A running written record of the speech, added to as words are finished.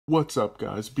What's up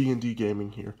guys, B&D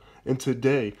Gaming here, and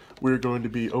today we're going to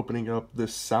be opening up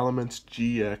this Salamence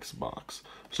GX box.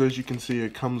 So as you can see,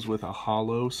 it comes with a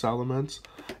hollow Salamence,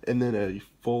 and then a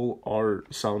full art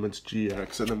Salamence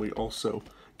GX, and then we also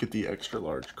get the extra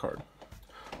large card.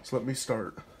 So let me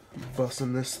start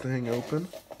busting this thing open,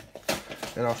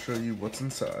 and I'll show you what's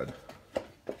inside.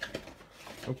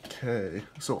 Okay,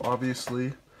 so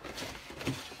obviously,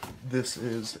 this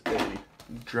is a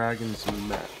Dragon's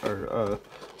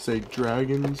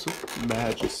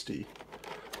Majesty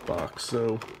box.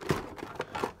 So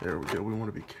there we go. We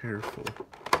want to be careful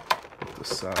with the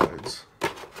sides.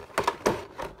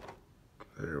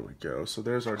 There we go. So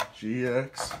there's our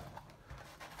GX,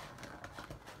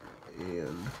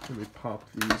 and let me pop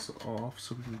these off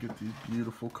so we can get these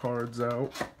beautiful cards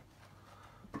out.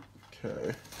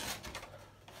 Okay.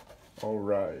 All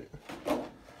right.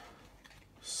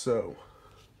 So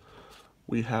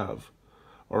we have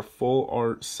our full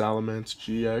art Salamence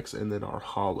GX and then our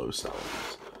hollow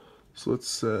Salamence. So let's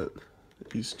set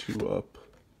these two up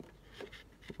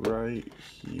right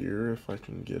here if I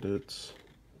can get it.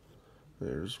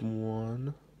 There's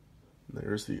one,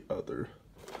 there's the other.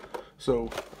 So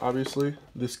obviously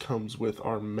this comes with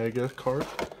our Mega card,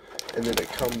 and then it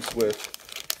comes with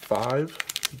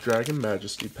 5 Dragon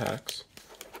Majesty packs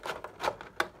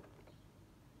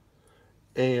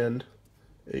and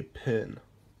a pin.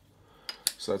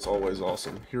 So that's always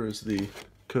awesome. Here is the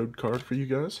code card for you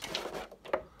guys.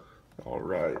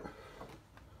 Alright,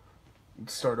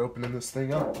 let's start opening this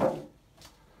thing up.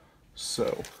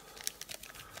 So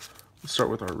let's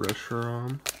start with our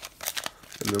Reshiram,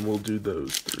 and then we'll do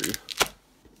those 3.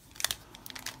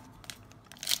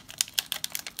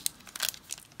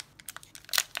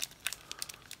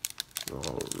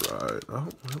 Alright, oh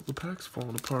well, the pack's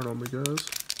falling apart on me, guys.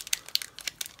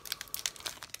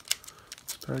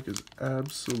 Pack is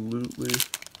absolutely,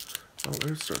 oh,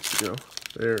 there it starts to go.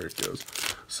 There it goes.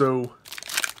 So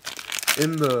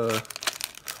in the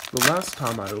last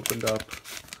time I opened up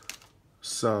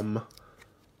some,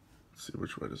 let's see,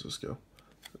 which way does this go?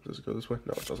 Does it go this way?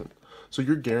 No, it doesn't. So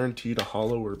you're guaranteed a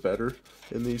hollow or better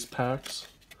in these packs.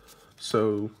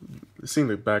 So seeing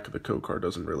the back of the code card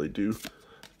doesn't really do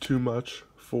too much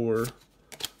for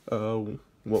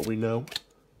what we know. All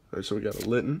right, so we got a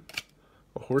Litten,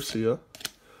 a Horsia,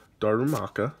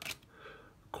 Darumaka,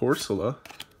 Corsola,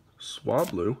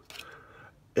 Swablu,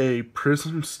 a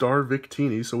Prism Star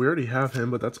Victini, so we already have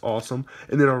him, but that's awesome,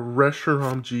 and then a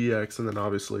Reshiram GX, and then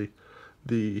obviously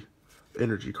the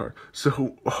energy card.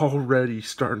 So already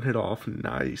starting it off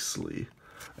nicely.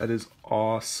 That is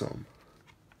awesome.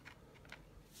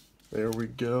 There we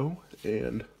go,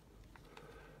 and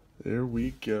there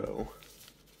we go.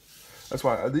 That's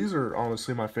why these are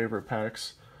honestly my favorite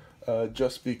packs,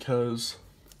 just because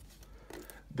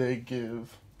they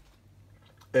give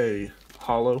a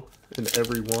hollow in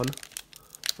every one.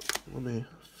 Let me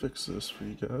fix this for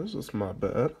you guys. That's my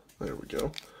bad. There we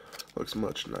go. Looks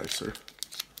much nicer.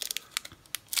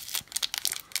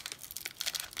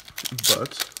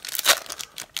 But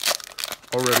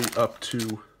already up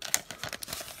to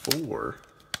 4.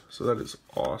 So that is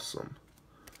awesome.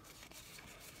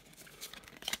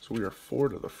 So we are 4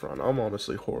 to the front. I'm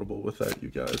honestly horrible with that, you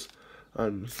guys.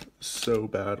 I'm so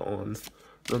bad on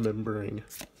remembering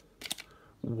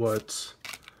what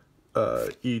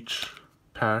each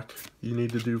pack you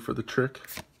need to do for the trick.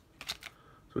 So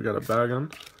we got a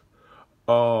Bagon.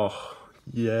 Oh,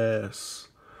 yes.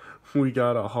 We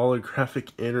got a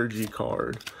holographic energy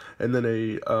card. And then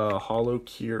a holo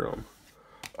Kyurem.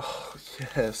 Oh,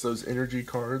 yes. Those energy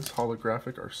cards,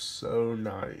 holographic, are so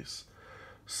nice.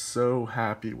 So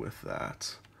happy with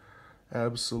that.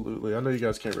 Absolutely. I know you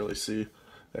guys can't really see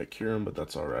that Kyurem, but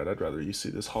that's alright. I'd rather you see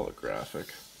this holographic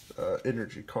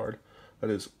energy card. That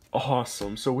is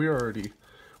awesome. So we're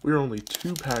only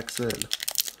 2 packs in,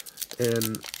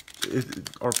 and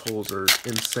our pulls are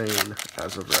insane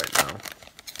as of right now.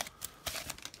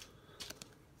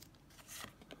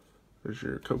 There's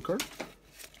your code card.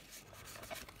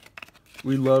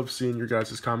 We love seeing your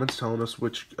guys' comments telling us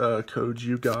which codes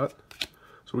you got.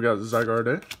 So we got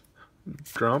Zygarde,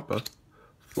 Drampa,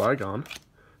 Flygon,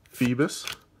 Phoebus,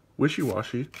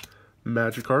 Wishy-Washy,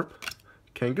 Magikarp,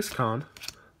 Kangaskhan,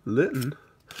 Litten,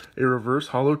 a reverse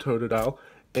holo Totodile,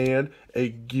 and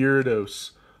a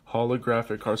Gyarados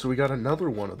holographic card. So we got another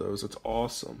one of those. It's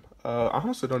awesome. I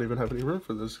honestly don't even have any room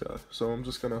for this guy, so I'm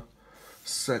just gonna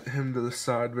set him to the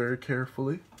side very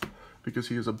carefully because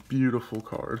he is a beautiful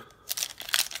card.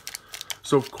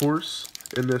 So of course,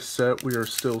 in this set, we are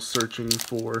still searching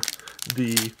for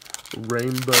the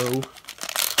Rainbow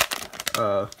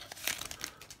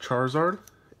Charizard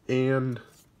and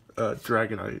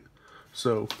Dragonite.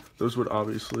 So those would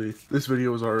obviously, this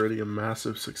video was already a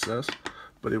massive success,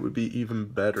 but it would be even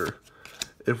better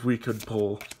if we could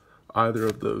pull either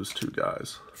of those two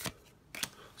guys.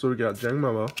 So we got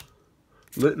Jangmomo,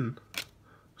 Litten,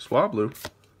 Swablu,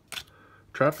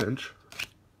 Trapinch,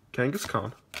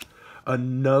 Kangaskhan,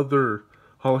 another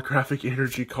holographic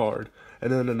energy card,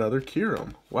 and then another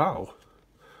Kyurem. Wow.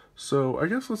 So I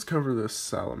guess let's cover this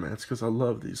Salamence, because I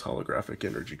love these holographic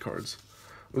energy cards.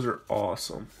 Those are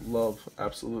awesome. Love,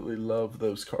 absolutely love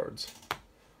those cards.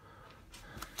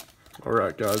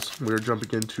 Alright guys, we're jumping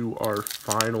into our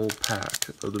final pack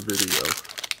of the video.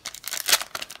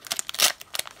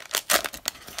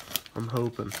 I'm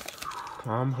hoping.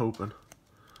 I am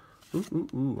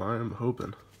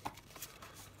hoping.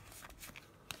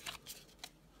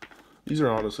 These are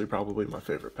honestly probably my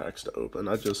favorite packs to open.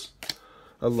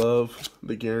 I love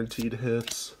the guaranteed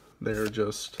hits. They're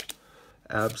just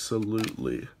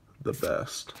absolutely the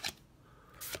best.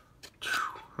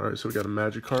 Alright, so we got a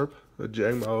Magikarp, a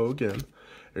Jangmo again,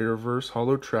 a reverse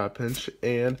holo Trapinch,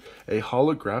 and a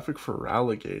holographic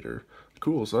Feraligatr.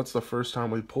 Cool, so that's the first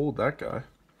time we pulled that guy.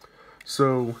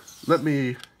 So let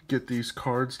me get these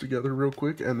cards together real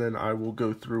quick, and then I will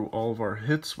go through all of our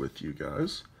hits with you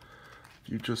guys.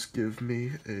 If you just give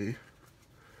me a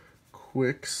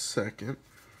quick second.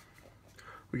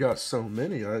 We got so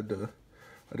many, I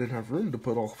didn't have room to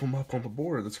put all of them up on the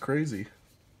board. That's crazy.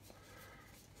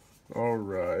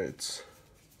 Alright.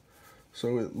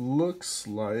 So it looks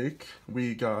like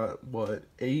we got, what,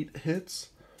 8 hits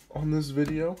on this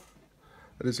video?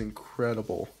 That is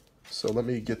incredible. So let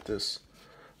me get this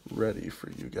ready for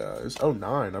you guys. Oh,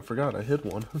 9. I forgot I hid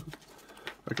one.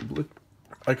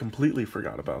 I completely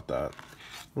forgot about that.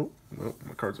 Oh, well,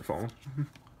 my cards are falling.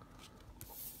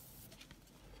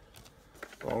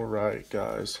 Alright,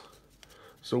 guys.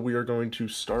 So we are going to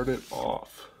start it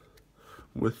off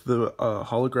with the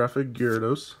holographic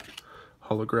Gyarados,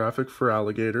 holographic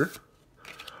Feraligatr,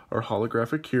 our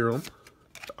holographic Kyurem,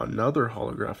 another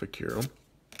holographic Kyurem,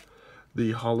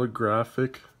 the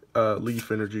holographic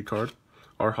Leaf Energy card,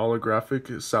 our holographic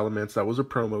Salamence, that was a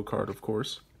promo card, of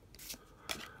course,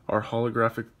 our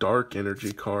holographic Dark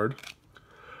Energy card,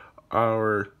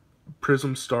 our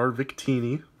Prism Star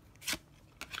Victini,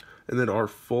 and then our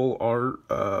full art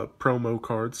promo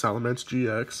card, Salamence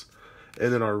GX,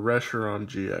 and then our Reshiram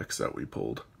GX that we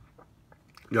pulled.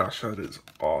 Gosh, that is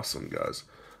awesome, guys.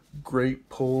 Great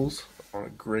pulls on a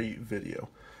great video.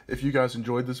 If you guys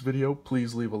enjoyed this video,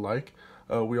 please leave a like.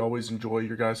 We always enjoy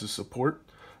your guys' support.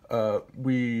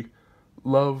 We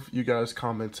love you guys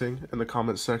commenting in the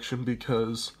comment section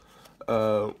because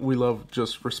we love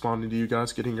just responding to you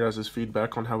guys, getting your guys'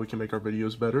 feedback on how we can make our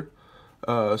videos better.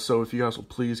 So if you guys will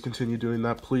please continue doing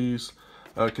that, please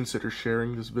consider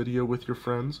sharing this video with your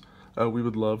friends. We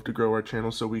would love to grow our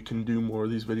channel so we can do more of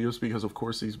these videos because, of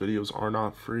course, these videos are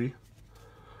not free.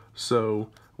 So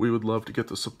we would love to get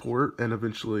the support and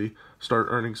eventually start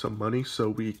earning some money so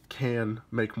we can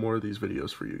make more of these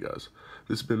videos for you guys.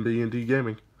 This has been B&D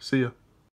Gaming. See ya.